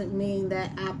doesn't mean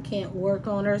that I can't work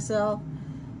on herself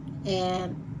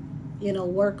and, you know,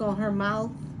 work on her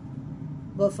mouth.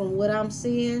 But from what I'm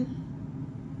seeing,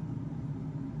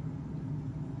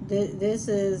 this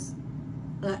is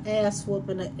an ass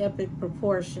whooping of epic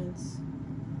proportions.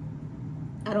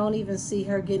 I don't even see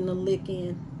her getting a lick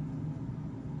in.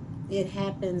 It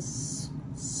happens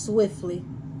swiftly.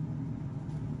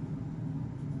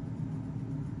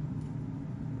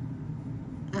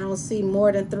 I don't see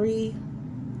more than 3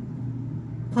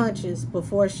 punches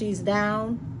before she's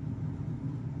down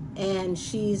and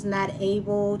she's not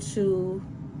able to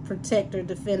protect or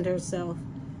defend herself.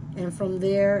 And from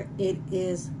there, it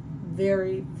is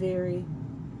very, very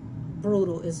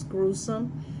brutal. It's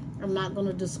gruesome. I'm not going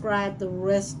to describe the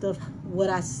rest of what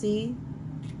I see.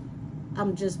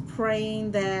 I'm just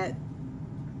praying that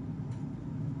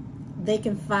they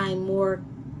can find more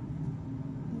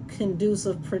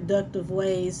conducive, productive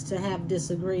ways to have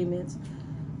disagreements,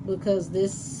 because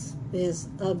this is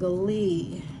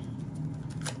ugly.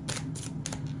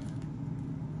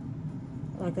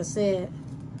 Like I said,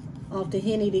 off the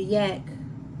Henny the Yak.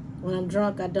 When I'm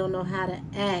drunk, I don't know how to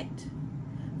act.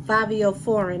 Fabio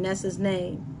Foreign, that's his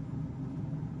name.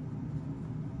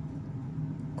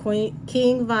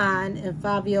 King Von and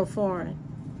Fabio Foreign.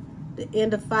 The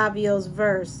end of Fabio's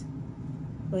verse,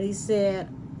 when he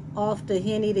said, off the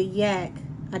Henny the Yak,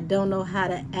 I don't know how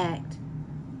to act.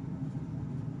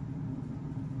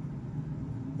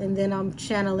 And then I'm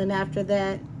channeling after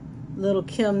that Little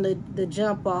Kim the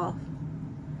jump off.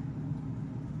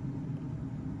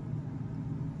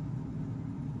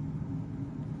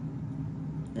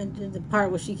 And the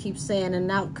part where she keeps saying,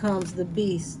 and out comes the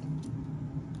beast.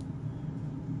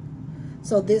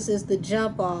 So this is the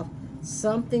jump off.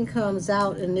 Something comes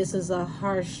out, and this is a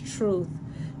harsh truth,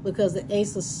 because the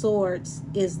Ace of Swords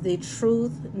is the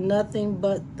truth, nothing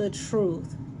but the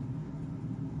truth.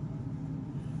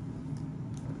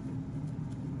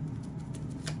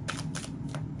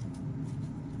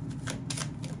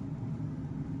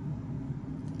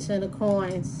 Ten of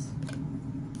Coins.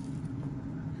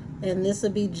 And this will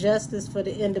be justice for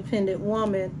the independent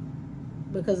woman,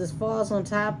 because it falls on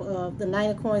top of, the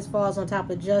Nine of Coins falls on top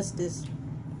of justice.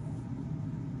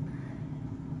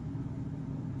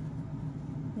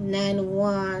 Nine of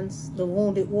Wands, the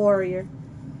wounded warrior.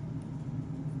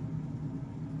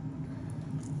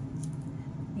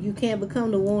 You can't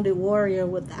become the wounded warrior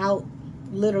without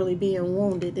literally being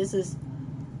wounded. This is,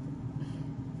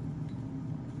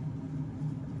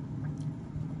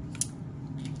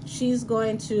 she's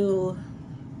going to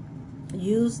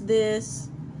use this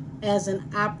as an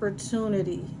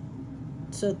opportunity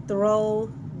to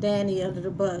throw Dani under the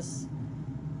bus.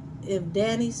 If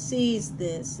Dani sees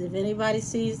this, if anybody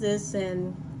sees this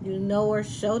and you know her,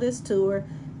 show this to her.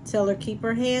 Tell her keep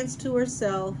her hands to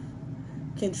herself.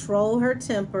 Control her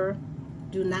temper.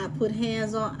 Do not put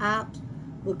hands on Opt,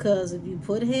 because if you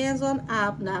put hands on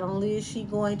Opt, not only is she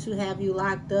going to have you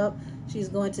locked up, she's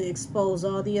going to expose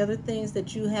all the other things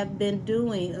that you have been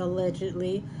doing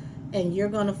allegedly, and you're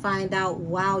going to find out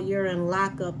while you're in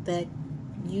lockup that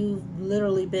you've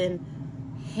literally been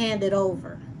handed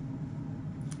over,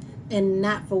 and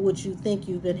not for what you think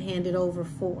you've been handed over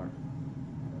for.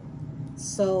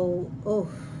 So,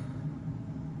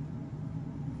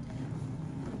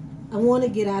 I want to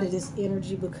get out of this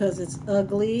energy because it's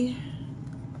ugly.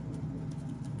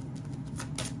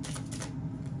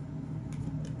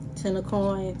 Ten of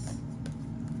Coins.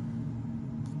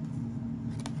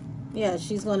 Yeah,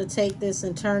 she's going to take this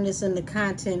and turn this into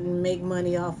content and make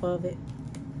money off of it.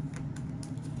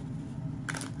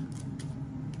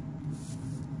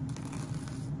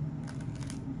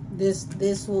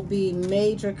 This will be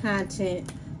major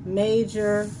content,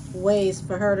 major ways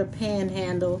for her to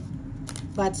panhandle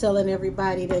by telling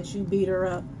everybody that you beat her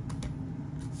up.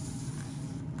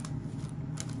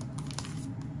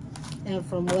 And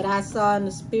from what I saw in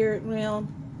the spirit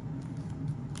realm,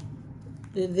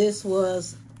 this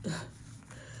was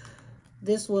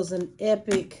an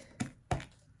epic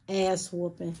ass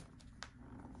whooping.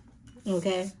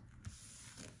 Okay?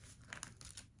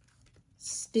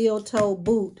 Steel toe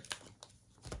boot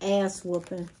ass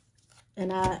whooping.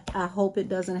 And I hope it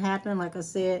doesn't happen. Like I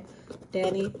said,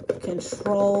 Dani,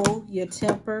 control your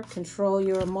temper, control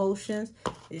your emotions.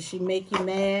 If she make you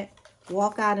mad,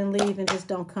 walk out and leave and just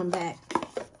don't come back.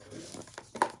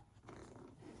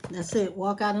 That's it.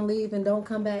 Walk out and leave and don't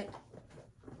come back.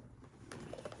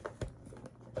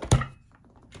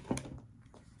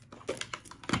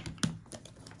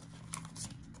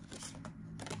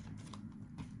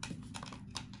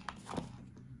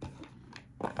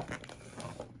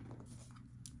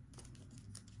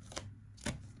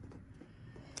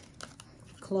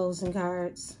 Closing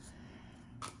cards.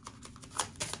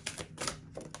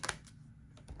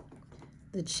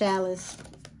 The Chalice,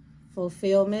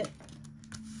 fulfillment.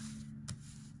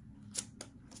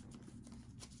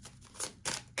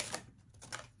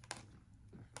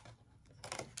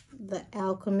 The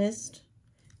Alchemist,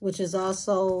 which is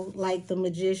also like the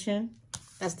Magician.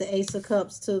 That's the Ace of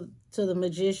Cups to the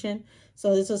Magician.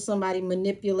 So this is somebody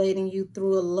manipulating you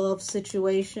through a love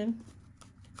situation.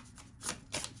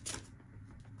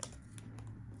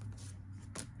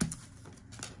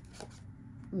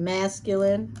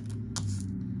 Masculine,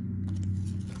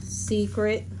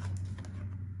 secret,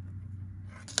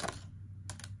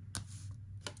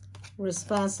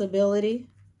 responsibility,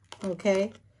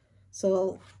 okay?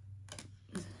 So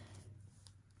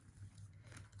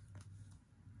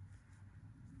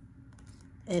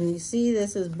and you see,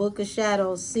 this is Book of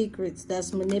Shadows, secrets.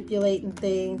 That's manipulating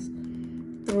things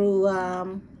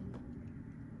through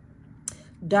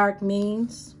dark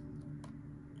means.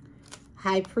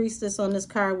 High Priestess on this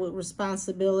card with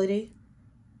responsibility.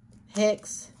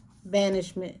 Hex,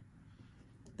 banishment.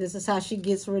 This is how she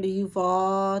gets rid of you for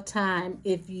all time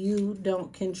if you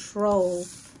don't control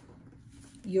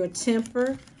your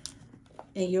temper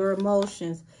and your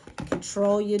emotions.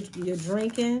 Control your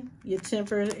drinking, your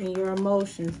temper, and your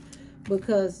emotions,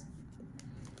 because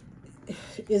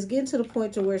it's getting to the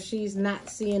point to where she's not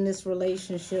seeing this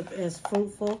relationship as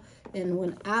fruitful. And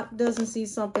when Op doesn't see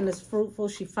something as fruitful,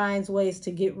 she finds ways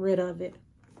to get rid of it.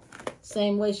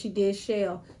 Same way she did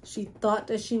Shell. She thought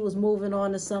that she was moving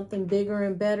on to something bigger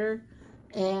and better,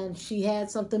 and she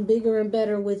had something bigger and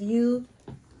better with you,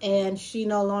 and she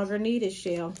no longer needed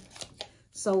Shell.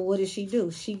 So what did she do?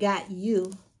 She got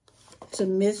you to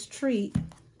mistreat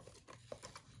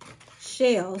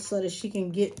Shell so that she can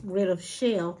get rid of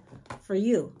Shell for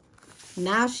you.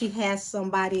 Now she has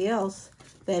somebody else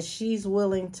that she's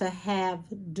willing to have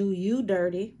do you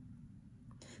dirty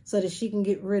so that she can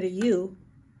get rid of you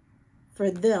for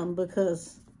them,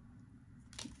 because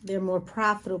they're more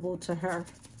profitable to her.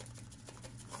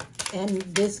 And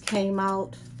this came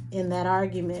out in that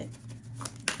argument.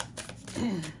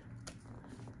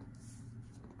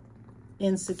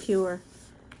 Insecure.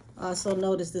 Also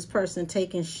notice this person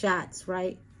taking shots,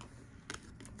 right?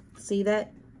 See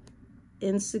that?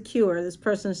 Insecure. This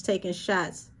person's taking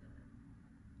shots.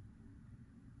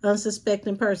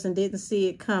 Unsuspecting person didn't see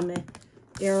it coming.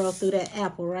 Arrow through that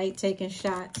apple, right? Taking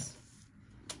shots.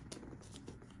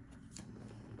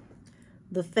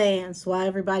 The fans, while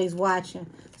everybody's watching.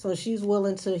 So she's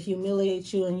willing to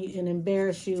humiliate you and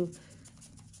embarrass you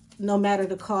no matter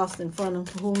the cost in front of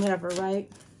whomever, right?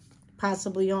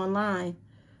 Possibly online.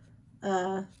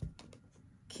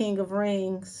 King of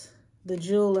Rings, the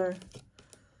jeweler.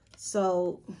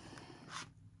 So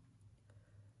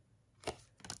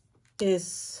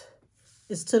it's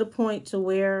to the point to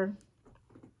where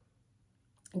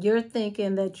you're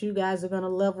thinking that you guys are going to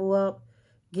level up,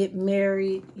 get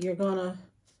married, you're going to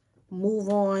move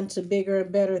on to bigger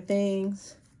and better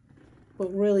things,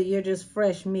 but really you're just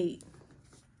fresh meat.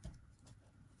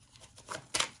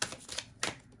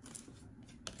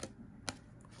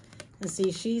 And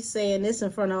see, she's saying this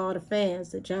in front of all the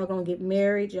fans, that y'all gonna get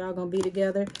married, y'all gonna be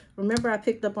together. Remember I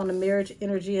picked up on the marriage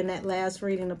energy in that last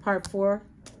reading of part 4?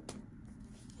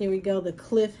 Here we go, the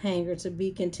cliffhanger, to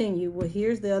be continued. Well,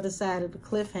 here's the other side of the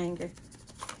cliffhanger.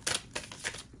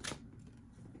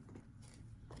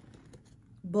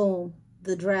 Boom,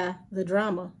 the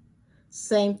drama.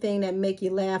 Same thing that make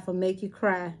you laugh or make you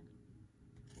cry.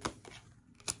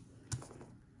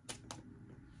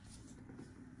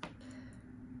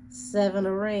 Seven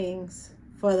of Rings,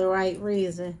 for the right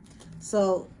reason.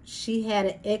 So she had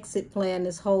an exit plan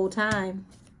this whole time.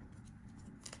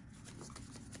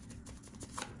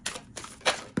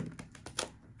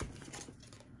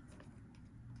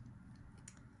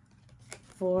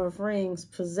 Four of Rings,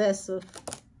 possessive.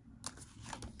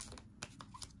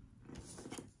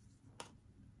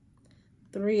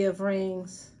 Three of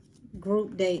Rings,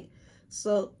 group date.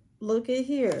 So look at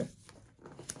here.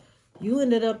 You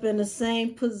ended up in the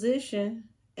same position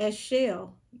as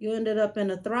Shell. You ended up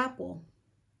in a throuple.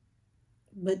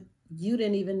 But you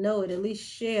didn't even know it. At least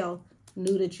Shell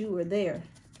knew that you were there.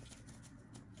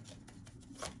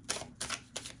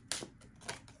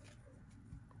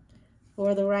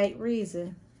 For the right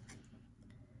reason.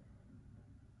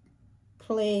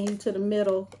 Playing you to the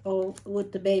middle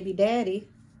with the baby daddy.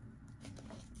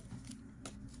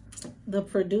 The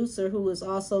producer, who is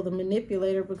also the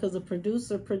manipulator, because the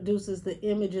producer produces the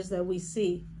images that we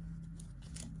see.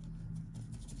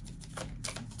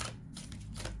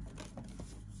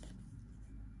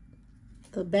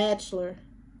 The Bachelor.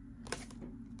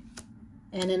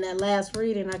 And in that last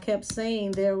reading, I kept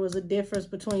saying there was a difference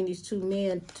between these two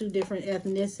men, two different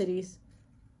ethnicities.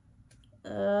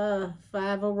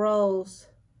 Five of Rose.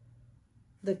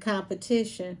 The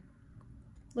competition.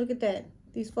 Look at that.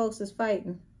 These folks is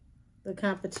fighting. The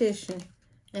competition.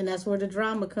 And that's where the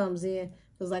drama comes in.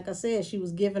 Because like I said, she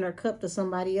was giving her cup to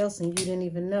somebody else and you didn't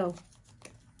even know.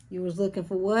 You was looking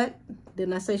for what?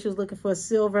 Didn't I say she was looking for a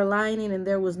silver lining and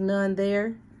there was none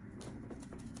there?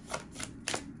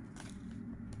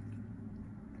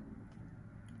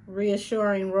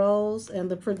 Reassuring Rose and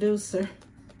the producer.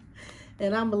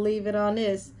 And I'm going to leave it on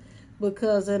this.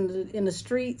 Because in the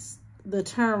streets, the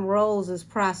term Rose is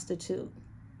prostitute.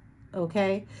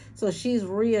 okay? So she's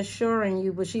reassuring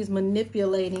you, but she's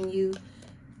manipulating you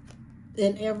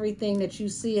in everything that you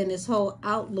see in this whole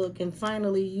outlook, and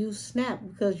finally you snap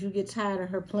because you get tired of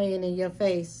her playing in your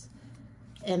face.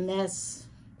 And that's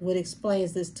what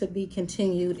explains this to be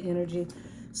continued energy.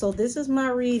 So this is my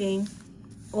reading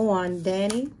on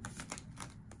Dani.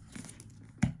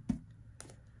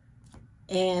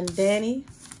 And Dani,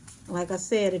 like I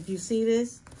said, if you see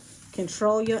this,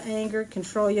 control your anger,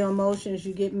 control your emotions.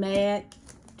 You get mad,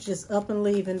 just up and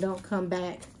leave and don't come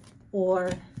back. Or,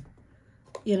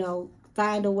 you know,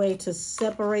 find a way to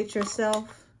separate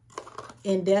yourself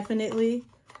indefinitely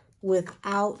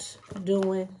without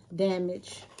doing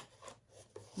damage,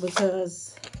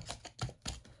 because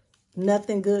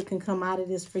nothing good can come out of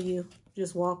this for you.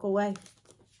 Just walk away.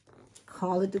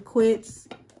 Call it to quits.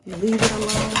 Leave it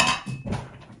alone.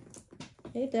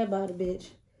 Ain't that about a bitch?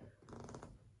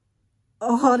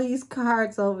 All these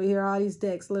cards over here, all these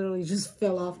decks literally just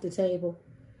fell off the table.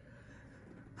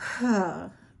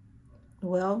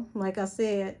 Well, like I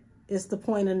said, it's the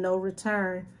point of no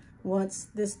return. Once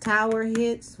this tower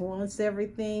hits, once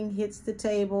everything hits the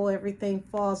table, everything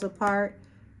falls apart,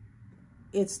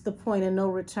 it's the point of no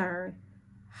return.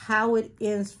 How it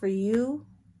ends for you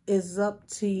is up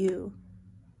to you.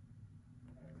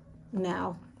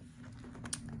 Now,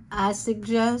 I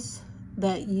suggest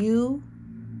that you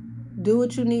do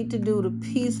what you need to do to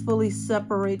peacefully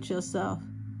separate yourself,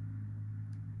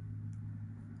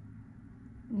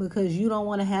 because you don't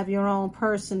want to have your own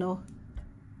personal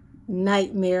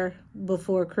nightmare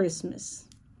before Christmas.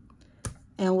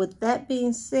 And with that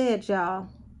being said, y'all,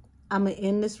 I'm going to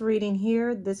end this reading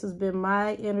here. This has been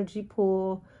my energy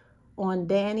pull on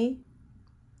Dani.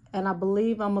 And I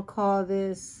believe I'm going to call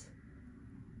this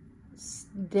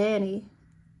Dani ...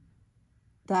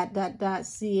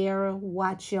 Sierra,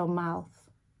 watch your mouth.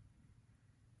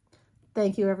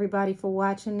 Thank you, everybody, for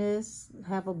watching this.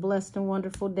 Have a blessed and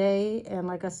wonderful day. And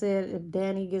like I said, if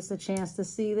Dani gets a chance to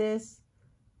see this,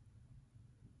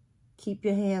 keep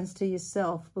your hands to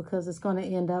yourself, because it's going to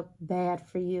end up bad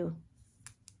for you.